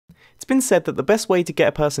It's been said that the best way to get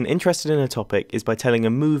a person interested in a topic is by telling a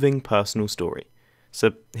moving personal story.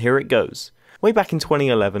 So here it goes. Way back in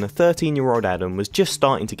 2011, a 13-year-old Adam was just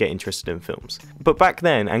starting to get interested in films. But back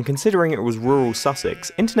then, and considering it was rural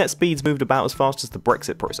Sussex, internet speeds moved about as fast as the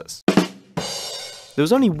Brexit process. There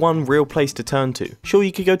was only one real place to turn to. Sure,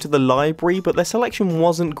 you could go to the library, but their selection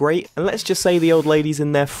wasn't great, and let's just say the old ladies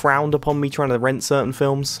in there frowned upon me trying to rent certain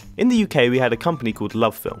films. In the UK, we had a company called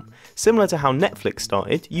Love Film. Similar to how Netflix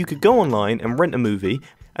started, you could go online and rent a movie,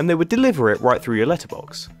 and they would deliver it right through your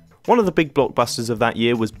letterbox. One of the big blockbusters of that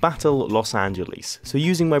year was Battle Los Angeles, so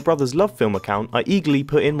using my brother's Love Film account, I eagerly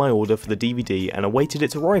put in my order for the DVD and awaited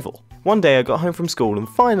its arrival. One day I got home from school and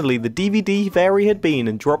finally the DVD fairy had been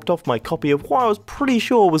and dropped off my copy of what I was pretty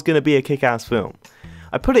sure was going to be a kick-ass film.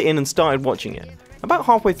 I put it in and started watching it. About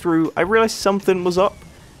halfway through, I realised something was up.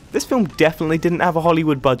 This film definitely didn't have a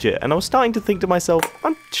Hollywood budget, and I was starting to think to myself,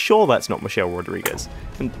 I'm sure that's not Michelle Rodriguez.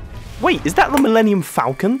 And wait, is that the Millennium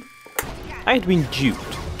Falcon? I had been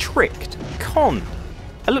duped. Tricked, conned.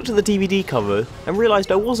 I looked at the DVD cover and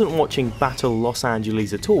realised I wasn't watching Battle Los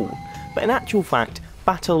Angeles at all, but in actual fact,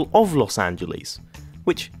 Battle of Los Angeles,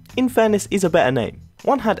 which, in fairness, is a better name.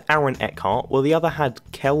 One had Aaron Eckhart, while the other had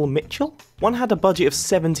Kel Mitchell. One had a budget of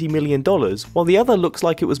 $70 million, while the other looks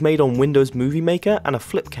like it was made on Windows Movie Maker and a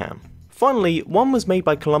flip cam. Finally, one was made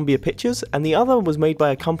by Columbia Pictures and the other was made by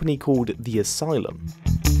a company called The Asylum.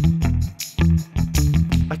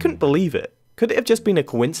 I couldn't believe it. Could it have just been a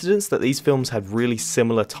coincidence that these films had really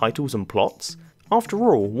similar titles and plots? After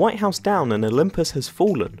all, White House Down and Olympus Has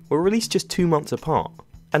Fallen were released just 2 months apart.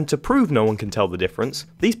 And to prove no one can tell the difference,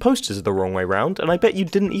 these posters are the wrong way round and I bet you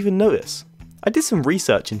didn't even notice. I did some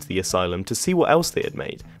research into The Asylum to see what else they had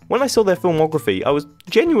made. When I saw their filmography, I was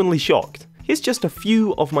genuinely shocked. Here's just a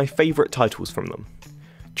few of my favourite titles from them.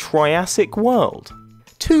 Triassic World,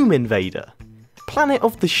 Tomb Invader, Planet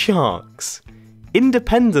of the Sharks,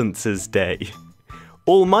 Independence's Day,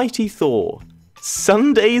 Almighty Thor,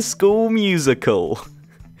 Sunday School Musical,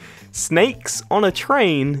 Snakes on a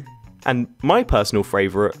Train, and my personal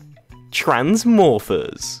favourite,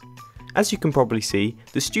 Transmorphers. As you can probably see,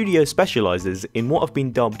 the studio specialises in what have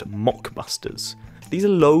been dubbed mockbusters. These are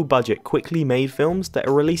low-budget, quickly made films that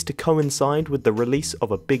are released to coincide with the release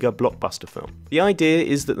of a bigger blockbuster film. The idea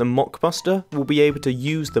is that the mockbuster will be able to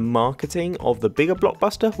use the marketing of the bigger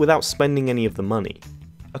blockbuster without spending any of the money.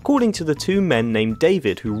 According to the two men named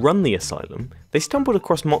David who run the Asylum, they stumbled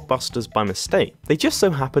across Mockbusters by mistake. They just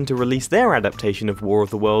so happened to release their adaptation of War of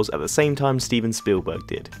the Worlds at the same time Steven Spielberg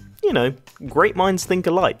did. You know, great minds think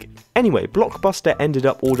alike. Anyway, Blockbuster ended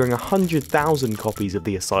up ordering 100,000 copies of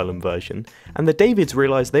the Asylum version, and the Davids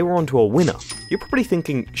realised they were onto a winner. You're probably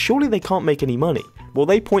thinking, surely they can't make any money. Well,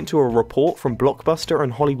 they point to a report from Blockbuster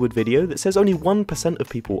and Hollywood Video that says only 1% of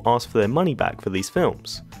people ask for their money back for these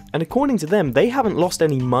films. And according to them, they haven't lost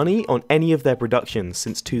any money on any of their productions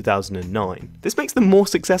since 2009. This makes them more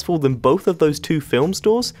successful than both of those two film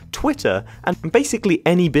stores, Twitter, and basically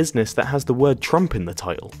any business that has the word Trump in the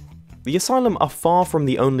title. The Asylum are far from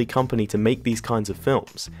the only company to make these kinds of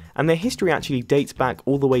films, and their history actually dates back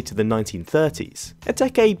all the way to the 1930s. A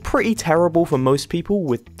decade pretty terrible for most people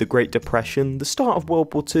with the Great Depression, the start of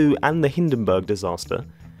World War II and the Hindenburg disaster,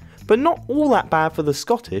 but not all that bad for the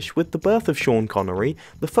Scottish with the birth of Sean Connery,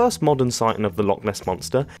 the first modern sighting of the Loch Ness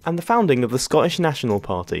Monster, and the founding of the Scottish National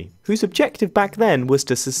Party, whose objective back then was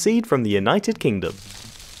to secede from the United Kingdom.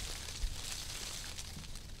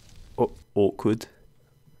 Awkward.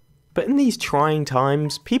 But in these trying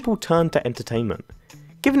times, people turned to entertainment.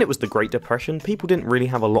 Given it was the Great Depression, people didn't really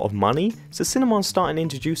have a lot of money, so cinemas started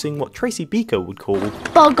introducing what Tracy Beaker would call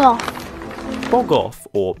Bog Off. Bog Off,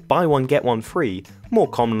 or Buy One Get One Free, more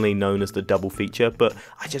commonly known as the double feature, but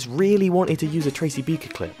I just really wanted to use a Tracy Beaker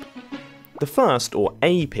clip. The first, or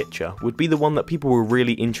A picture, would be the one that people were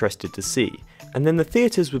really interested to see, and then the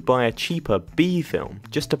theatres would buy a cheaper B film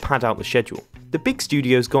just to pad out the schedule. The big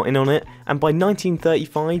studios got in on it, and by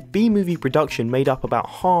 1935, B-movie production made up about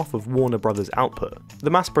half of Warner Brothers' output. The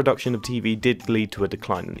mass production of TV did lead to a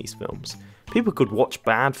decline in these films. People could watch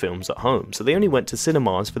bad films at home, so they only went to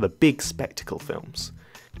cinemas for the big spectacle films.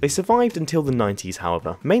 They survived until the 90s,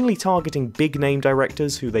 however, mainly targeting big-name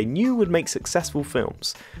directors who they knew would make successful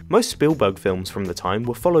films. Most Spielberg films from the time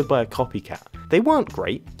were followed by a copycat. They weren't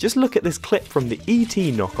great, just look at this clip from the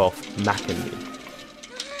E.T. knockoff, Mac and Me.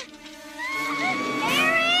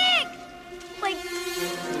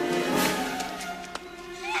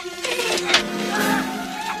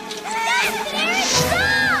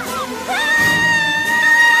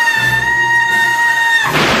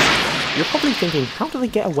 You're probably thinking, how do they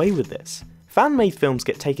get away with this? Fan-made films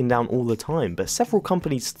get taken down all the time, but several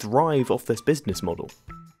companies thrive off this business model.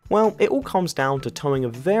 Well, it all comes down to towing a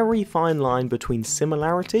very fine line between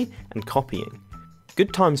similarity and copying.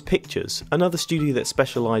 Good Times Pictures, another studio that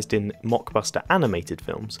specialised in mockbuster animated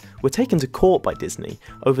films, were taken to court by Disney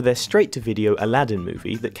over their straight-to-video Aladdin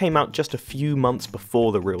movie that came out just a few months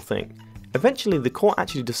before the real thing. Eventually, the court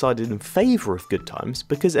actually decided in favour of Good Times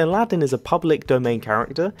because Aladdin is a public domain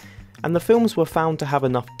character, and the films were found to have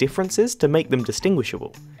enough differences to make them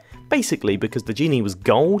distinguishable. Basically because the genie was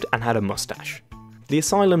gold and had a mustache. The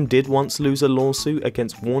Asylum did once lose a lawsuit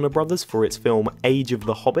against Warner Brothers for its film Age of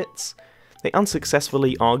the Hobbits. They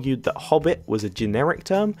unsuccessfully argued that Hobbit was a generic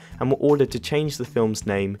term and were ordered to change the film's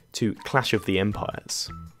name to Clash of the Empires.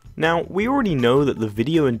 Now, we already know that the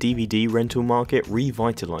video and DVD rental market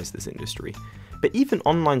revitalised this industry, but even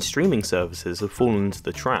online streaming services have fallen into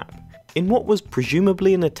the trap. In what was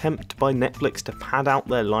presumably an attempt by Netflix to pad out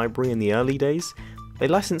their library in the early days, they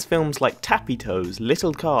licensed films like Tappy Toes,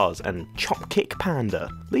 Little Cars and Chop Kick Panda,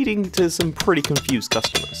 leading to some pretty confused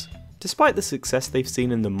customers. Despite the success they've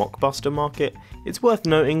seen in the mockbuster market, it's worth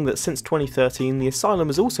noting that since 2013 the Asylum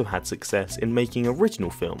has also had success in making original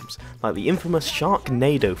films, like the infamous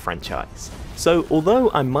Sharknado franchise. So although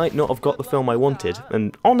I might not have got the film I wanted,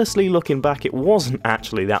 and honestly looking back it wasn't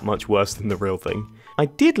actually that much worse than the real thing, I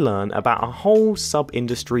did learn about a whole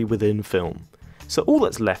sub-industry within film. So all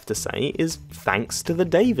that's left to say is thanks to the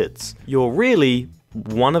Davids. You're really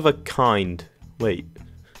one of a kind. Wait.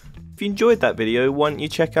 If you enjoyed that video, why don't you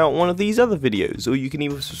check out one of these other videos, or you can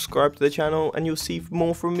even subscribe to the channel and you'll see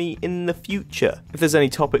more from me in the future. If there's any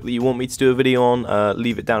topic that you want me to do a video on,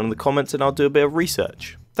 leave it down in the comments and I'll do a bit of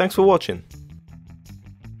research. Thanks for watching.